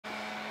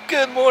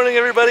Good morning,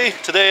 everybody.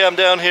 Today I'm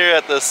down here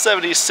at the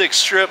 76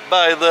 strip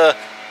by the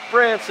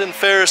Branson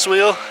Ferris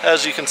wheel.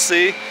 As you can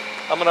see,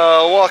 I'm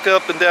gonna walk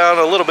up and down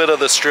a little bit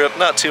of the strip,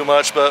 not too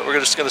much, but we're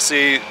just gonna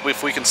see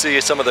if we can see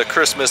some of the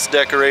Christmas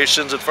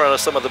decorations in front of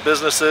some of the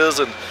businesses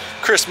and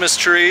Christmas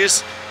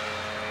trees,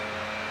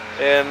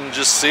 and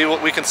just see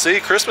what we can see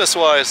Christmas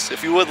wise.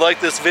 If you would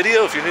like this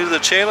video, if you're new to the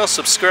channel,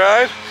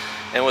 subscribe.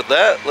 And with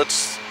that,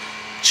 let's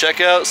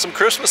check out some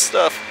Christmas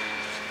stuff.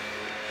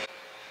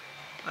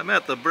 I'm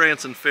at the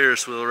Branson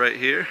Ferris wheel right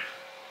here,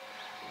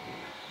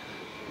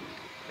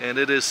 and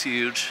it is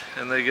huge,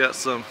 and they got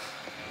some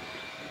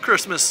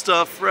Christmas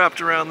stuff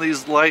wrapped around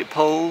these light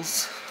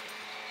poles.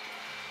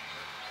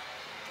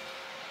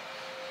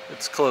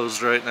 It's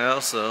closed right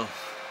now,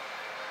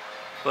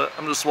 but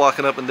I'm just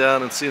walking up and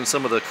down and seeing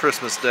some of the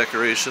Christmas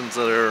decorations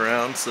that are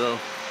around. So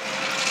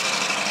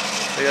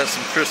they got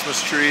some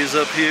Christmas trees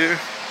up here,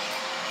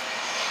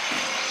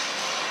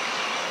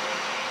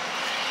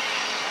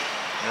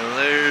 and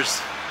there's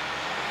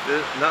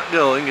it, not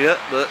going yet,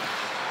 but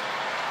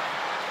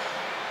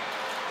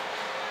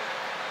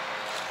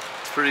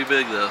it's pretty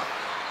big though.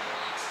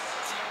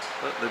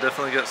 But they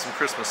definitely got some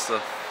Christmas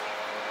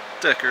stuff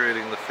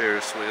decorating the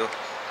Ferris wheel.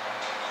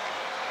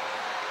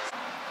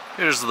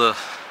 Here's the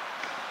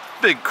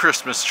big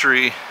Christmas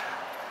tree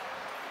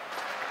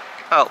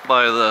out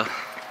by the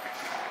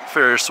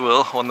Ferris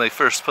wheel. When they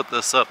first put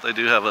this up, they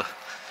do have a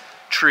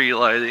tree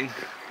lighting,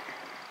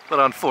 but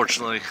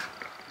unfortunately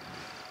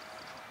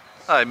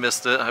I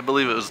missed it. I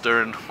believe it was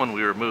during when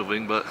we were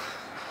moving, but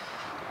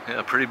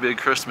yeah, pretty big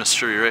Christmas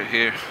tree right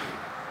here.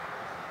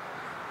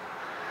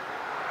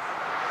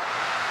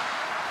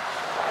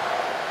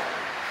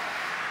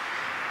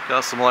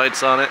 Got some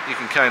lights on it. You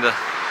can kind of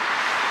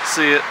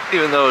see it,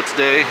 even though it's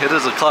day. It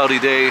is a cloudy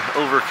day,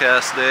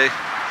 overcast day.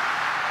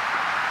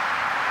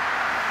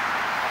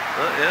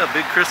 But yeah,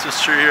 big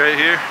Christmas tree right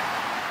here,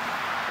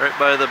 right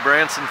by the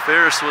Branson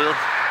Ferris wheel.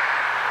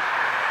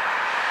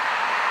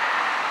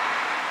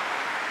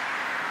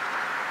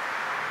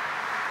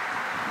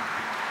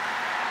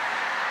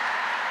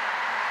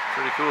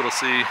 Pretty cool to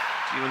see,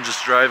 even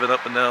just driving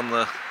up and down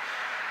the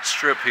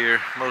strip here.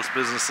 Most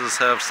businesses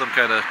have some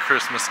kind of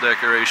Christmas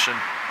decoration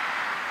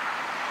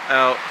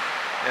out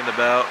and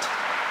about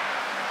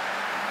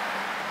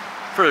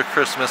for the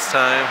Christmas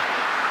time.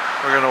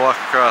 We're gonna walk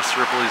across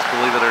Ripley's,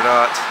 believe it or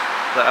not,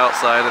 the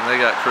outside, and they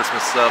got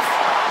Christmas stuff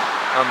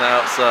on the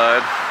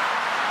outside.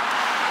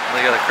 And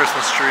they got a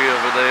Christmas tree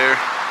over there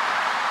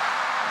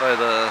by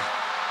the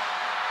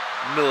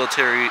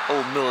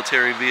old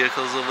military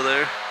vehicles over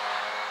there.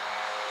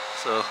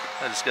 So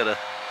I just gotta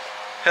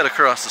head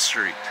across the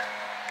street.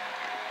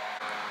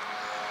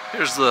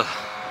 Here's the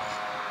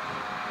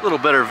little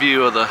better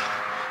view of the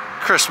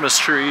Christmas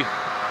tree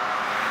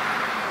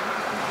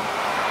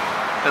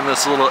in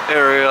this little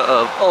area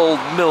of old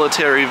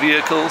military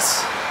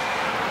vehicles.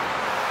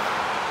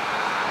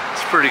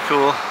 It's pretty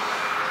cool.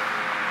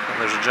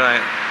 And there's a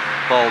giant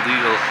bald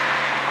eagle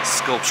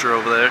sculpture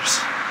over there.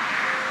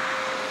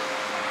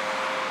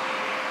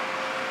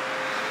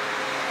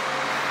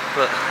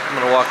 But I'm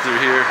gonna walk through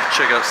here,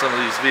 check out some of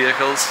these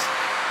vehicles.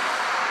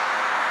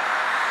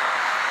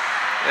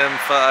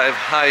 M5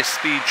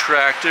 high-speed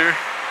tractor.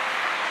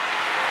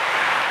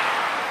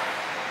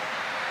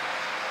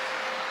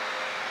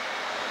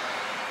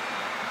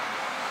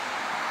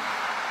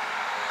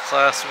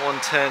 Class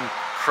 110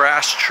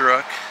 crash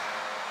truck.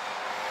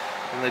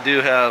 And they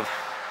do have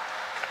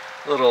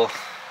little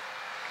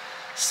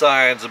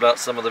signs about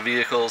some of the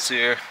vehicles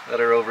here that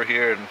are over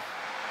here, and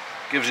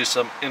gives you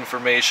some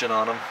information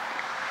on them.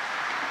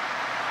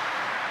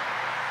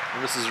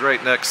 And this is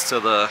right next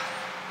to the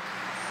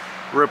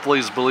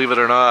Ripley's, believe it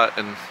or not,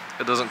 and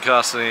it doesn't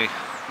cost any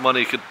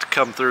money to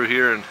come through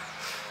here and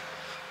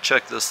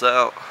check this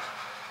out.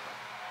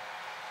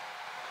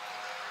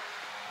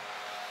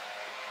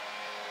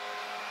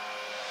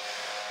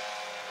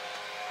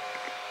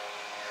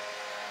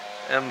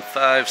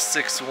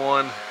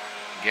 M561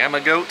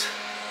 Gamma Goat.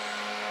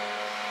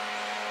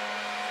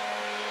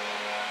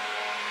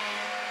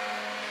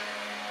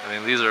 I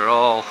mean, these are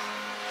all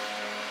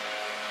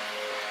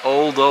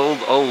old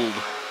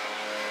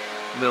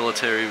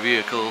military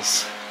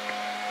vehicles.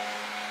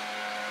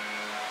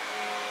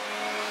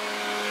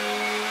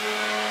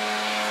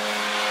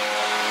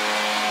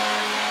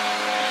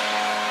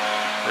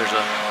 There's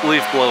a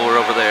leaf blower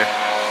over there,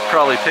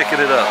 probably picking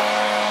it up.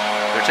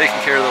 They're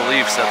taking care of the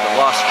leaves at the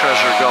Lost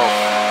Treasure Gulf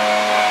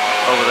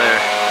over there.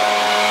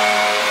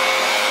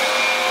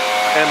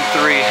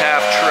 M3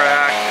 half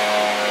track,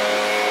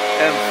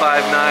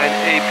 M59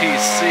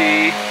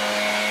 APC.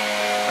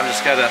 I'm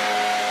just kind of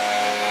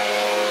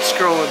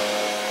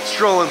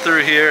strolling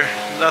through here,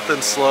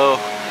 nothing slow.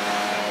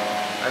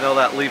 I know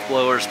that leaf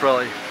blower is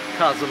probably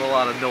causing a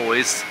lot of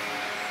noise,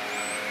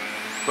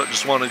 but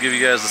just want to give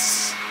you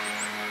guys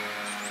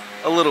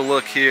a little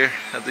look here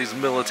at these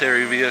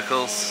military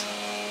vehicles.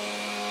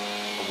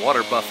 A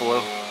water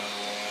buffalo.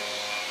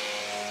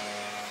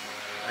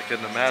 I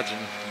couldn't imagine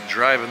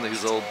driving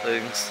these old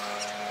things.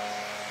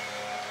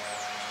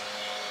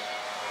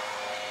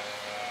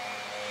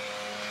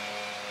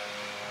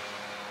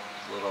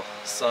 Little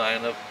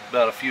sign of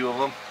about a few of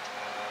them.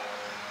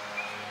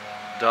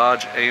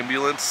 Dodge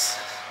ambulance.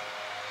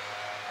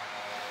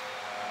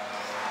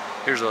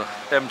 Here's a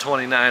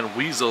M29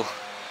 Weasel.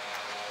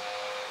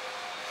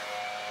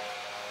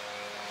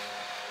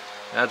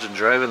 Imagine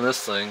driving this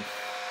thing.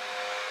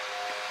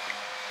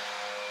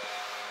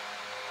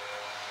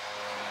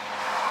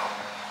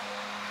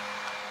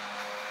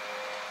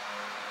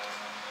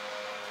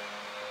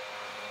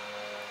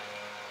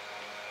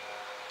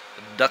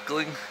 A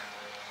duckling.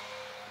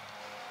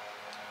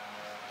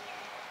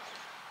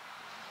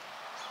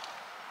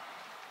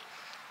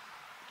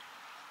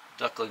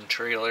 Duckling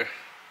trailer.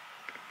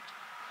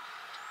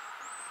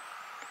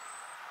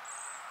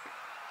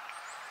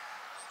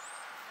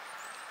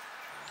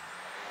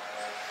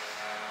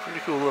 Pretty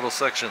cool little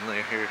section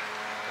there here.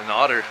 An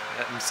otter,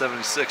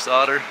 M76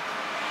 otter.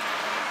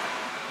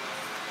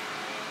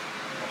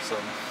 Some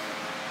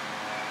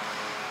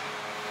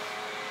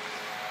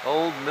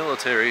old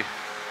military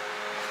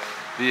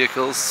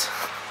vehicles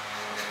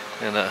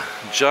and a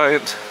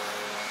giant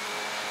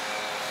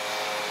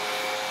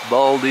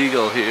bald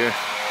eagle here.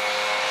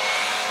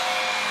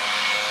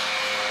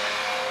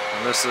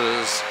 And this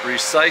is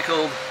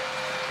recycled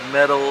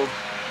metal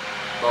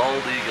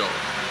bald eagle.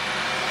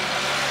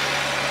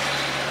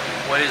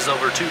 Weighs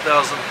over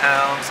 2,000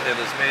 pounds and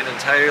is made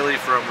entirely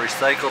from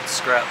recycled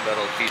scrap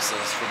metal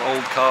pieces from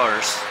old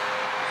cars.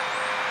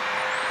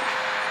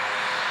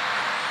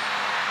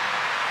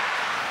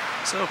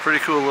 So pretty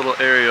cool little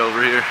area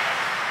over here.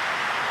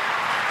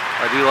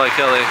 I do like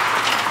how they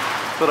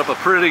put up a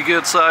pretty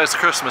good sized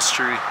Christmas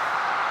tree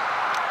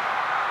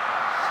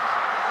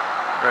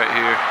right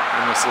here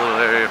in this little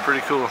area.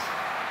 Pretty cool.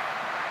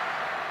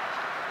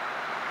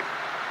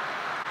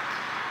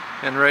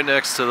 And right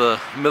next to the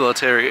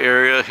military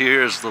area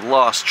here is the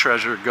Lost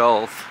Treasure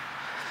Gulf,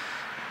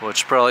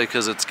 which probably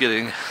because it's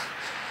getting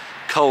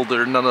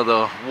colder, none of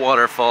the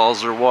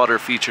waterfalls or water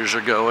features are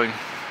going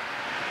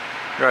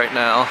right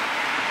now.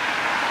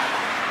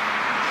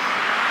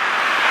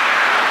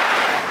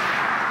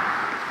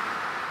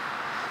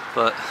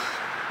 But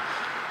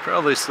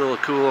probably still a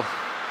cool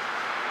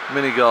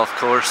mini golf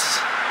course.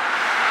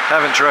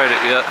 Haven't tried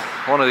it yet.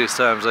 One of these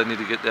times I need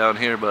to get down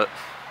here, but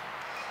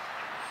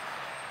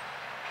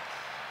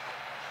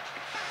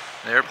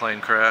the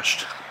airplane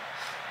crashed.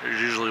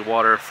 There's usually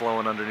water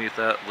flowing underneath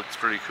that. Looks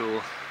pretty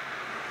cool.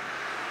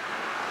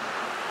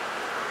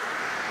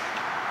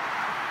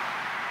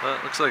 But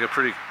it looks like a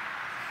pretty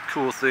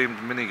cool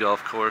themed mini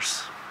golf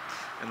course.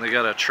 And they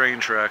got a train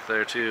track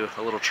there too.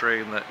 A little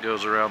train that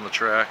goes around the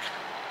track.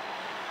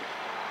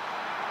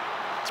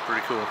 It's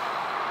pretty cool.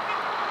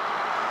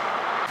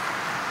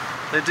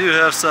 They do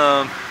have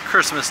some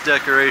Christmas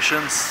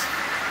decorations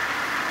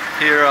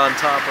here on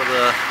top of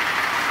the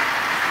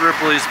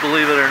Ripley's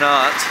Believe It or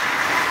Not,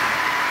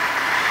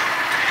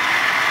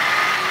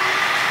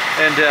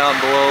 and down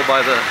below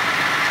by the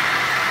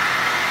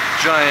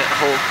giant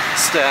Hulk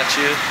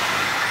statue.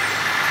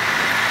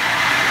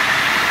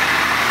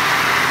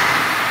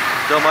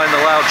 Don't mind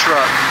the loud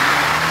truck.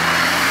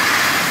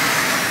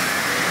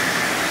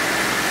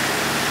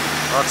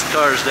 Lots of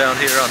cars down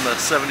here on the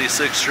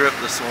 76 strip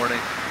this morning.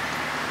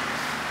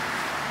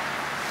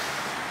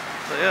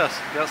 So yeah,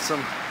 got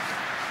some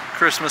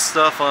Christmas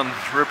stuff on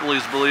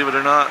Ripley's Believe It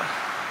or Not.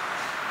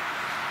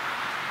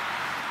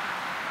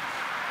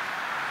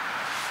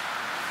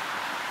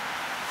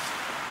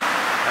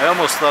 I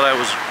almost thought I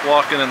was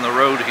walking in the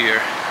road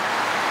here.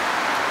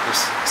 This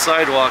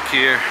sidewalk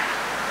here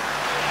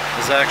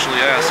is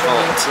actually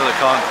asphalt instead of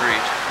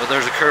concrete, but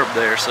there's a curb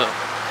there, so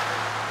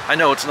I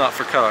know it's not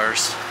for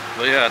cars.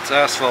 But yeah, it's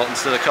asphalt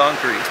instead of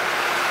concrete.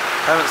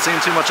 Haven't seen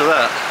too much of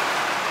that.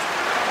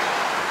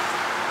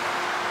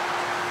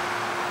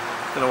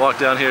 Gonna walk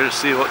down here to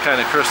see what kind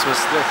of Christmas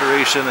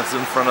decoration is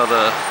in front of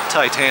the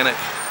Titanic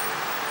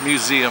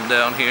Museum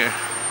down here.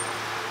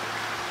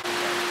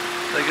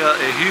 They got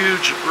a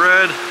huge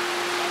red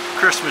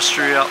Christmas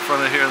tree out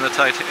front of here in the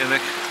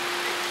Titanic.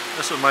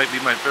 This one might be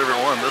my favorite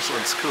one. This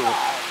one's cool.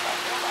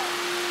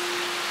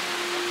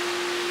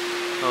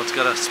 Oh, it's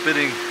got a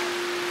spinning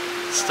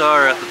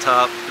star at the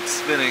top. It's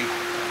spinning.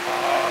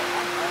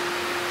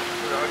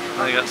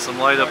 And they got some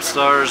light up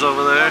stars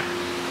over there.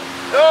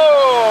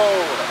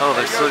 Oh,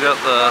 they still got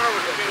the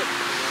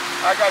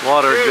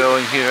water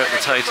going here at the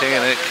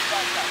Titanic.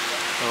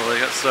 Oh, they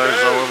got stars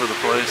all over the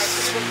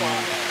place.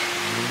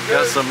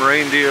 Got some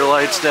reindeer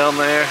lights down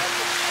there.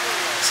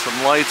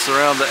 Some lights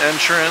around the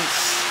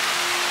entrance.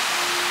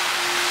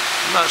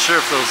 I'm not sure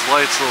if those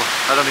lights will,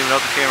 I don't even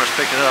know if the camera's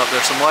picking it up.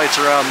 There's some lights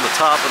around the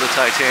top of the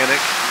Titanic.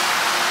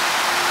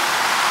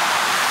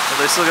 But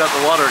they still got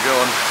the water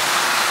going.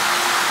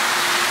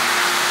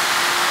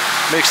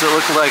 Makes it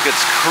look like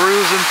it's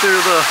cruising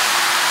through the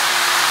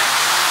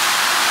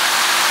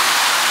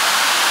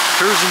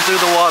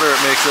water,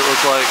 it makes it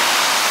look like.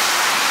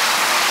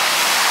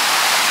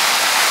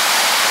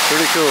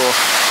 Pretty cool.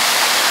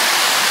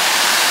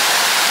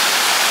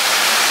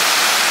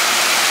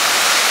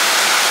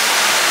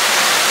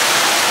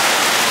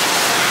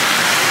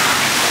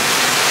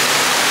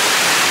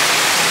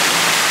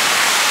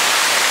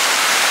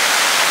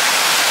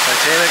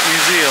 giant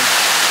museum.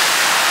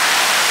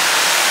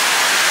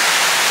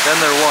 Been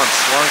there once,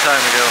 a long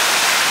time ago,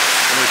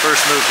 when we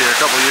first moved here a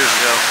couple years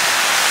ago.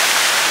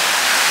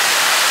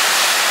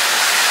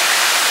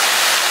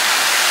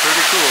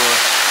 Pretty cool.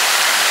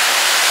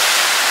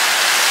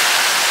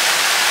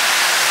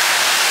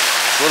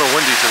 It's a little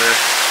windy today.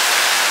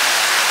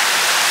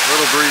 A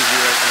little breezy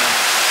right now.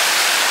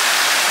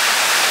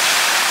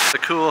 A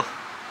cool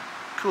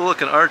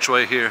looking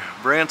archway here.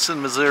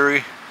 Branson,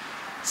 Missouri,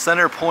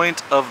 center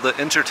point of the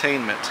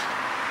entertainment.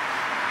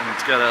 And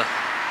it's got a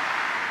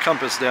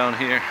compass down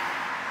here.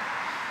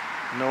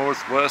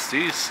 North, west,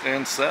 east,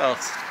 and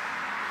south.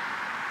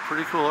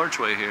 Pretty cool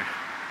archway here.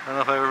 I don't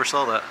know if I ever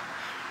saw that.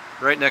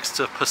 Right next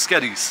to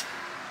Paschetti's.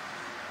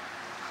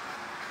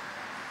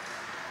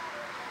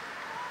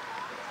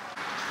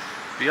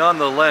 Beyond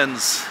the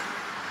lens,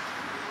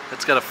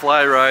 it's got a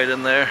fly ride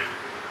in there.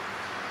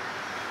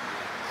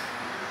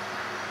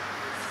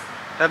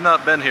 Have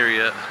not been here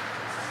yet,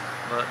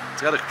 but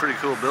it's got a pretty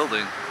cool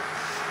building.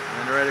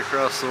 And right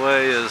across the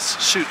way is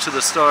Shoot to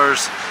the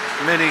Stars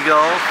mini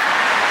golf.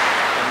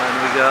 And then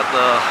we got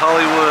the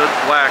Hollywood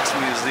Wax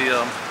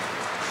Museum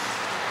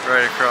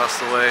right across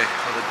the way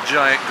with a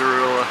giant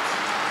gorilla.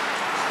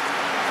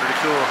 Pretty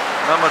cool.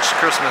 Not much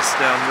Christmas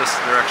down this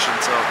direction,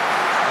 so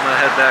I'm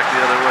gonna head back the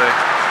other way.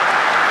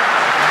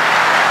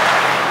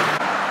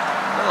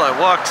 Well, I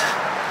walked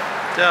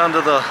down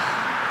to the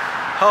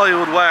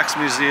Hollywood Wax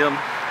Museum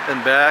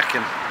and back,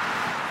 and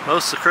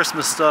most of the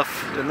Christmas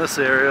stuff in this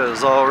area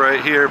is all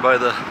right here by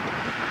the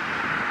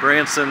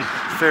Branson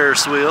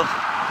Ferris wheel,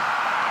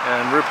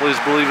 and Ripley's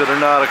Believe It or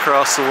Not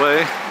across the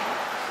way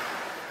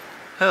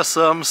has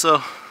some,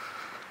 so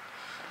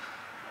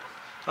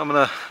I'm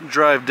gonna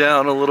drive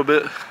down a little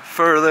bit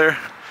further.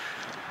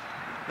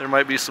 There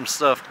might be some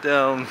stuff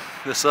down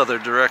this other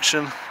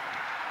direction,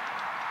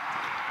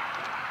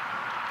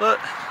 but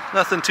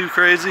nothing too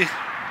crazy.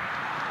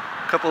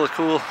 A couple of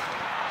cool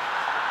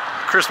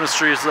Christmas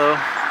trees though,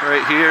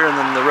 right here, and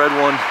then the red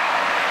one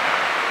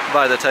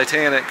by the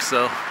Titanic.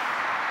 So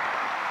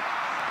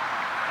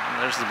and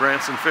there's the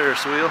Branson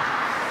Ferris wheel.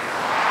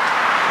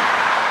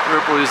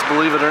 Ripley's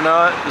Believe It or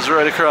Not is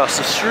right across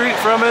the street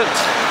from it.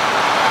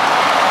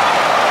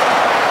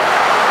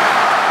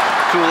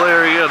 Cool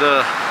area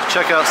to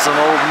check out some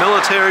old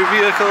military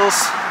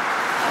vehicles.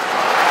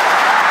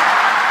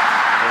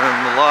 And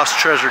then the Lost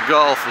Treasure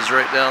Golf is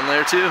right down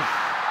there too.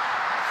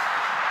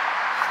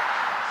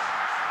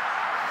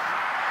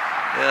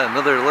 Yeah,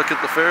 another look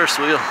at the Ferris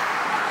wheel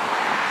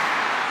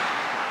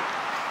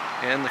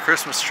and the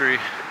Christmas tree.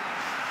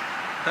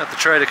 I have to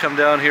try to come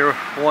down here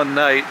one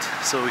night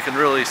so we can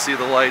really see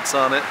the lights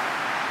on it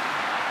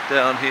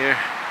down here.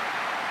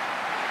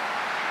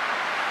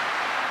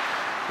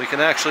 We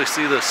can actually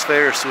see this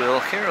Ferris wheel.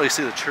 Can't really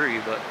see the tree,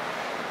 but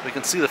we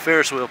can see the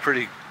Ferris wheel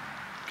pretty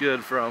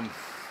good from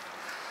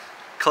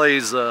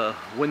Clay's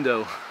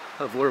window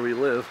of where we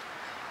live,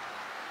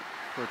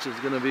 which is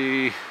going to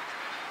be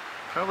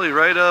probably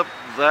right up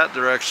that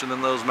direction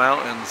in those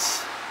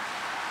mountains.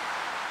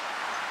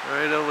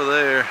 Right over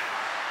there.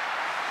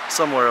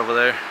 Somewhere over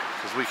there.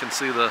 Because we can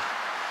see the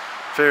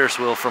Ferris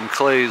wheel from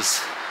Clay's.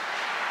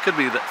 Could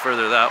be that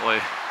further that way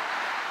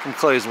from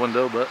Clay's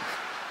window, but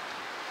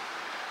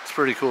it's a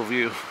pretty cool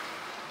view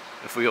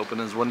if we open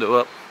his window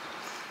up.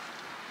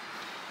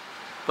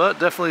 But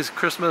definitely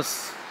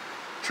Christmas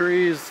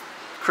trees,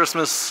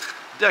 Christmas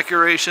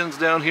decorations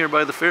down here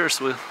by the Ferris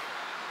wheel.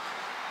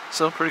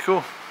 So pretty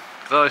cool.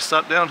 Glad I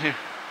stopped down here.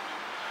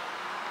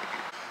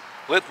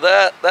 With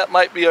that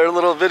might be our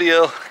little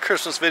video,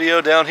 Christmas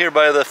video down here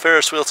by the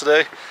Ferris wheel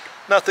today.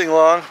 Nothing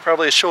long,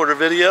 probably a shorter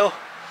video.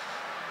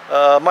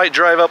 Might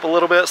drive up a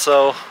little bit,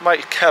 so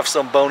might have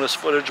some bonus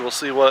footage. We'll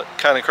see what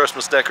kind of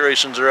Christmas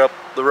decorations are up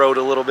the road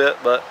a little bit.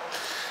 But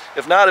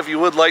if not, if you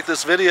would like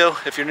this video,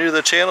 if you're new to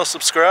the channel,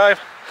 subscribe.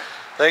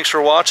 Thanks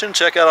for watching.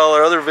 Check out all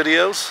our other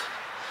videos.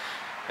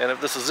 And if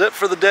this is it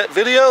for the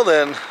video,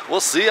 then we'll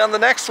see you on the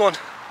next one.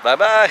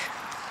 Bye-bye.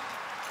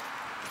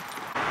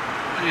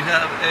 We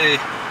have a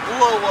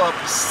blow-up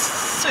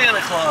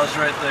Santa Claus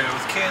right there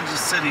with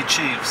Kansas City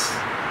Chiefs.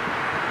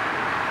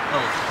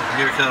 Oh,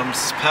 here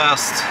comes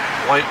past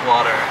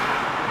Whitewater.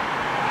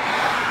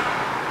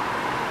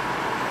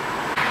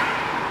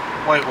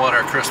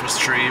 Whitewater Christmas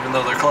tree, even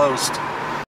though they're closed.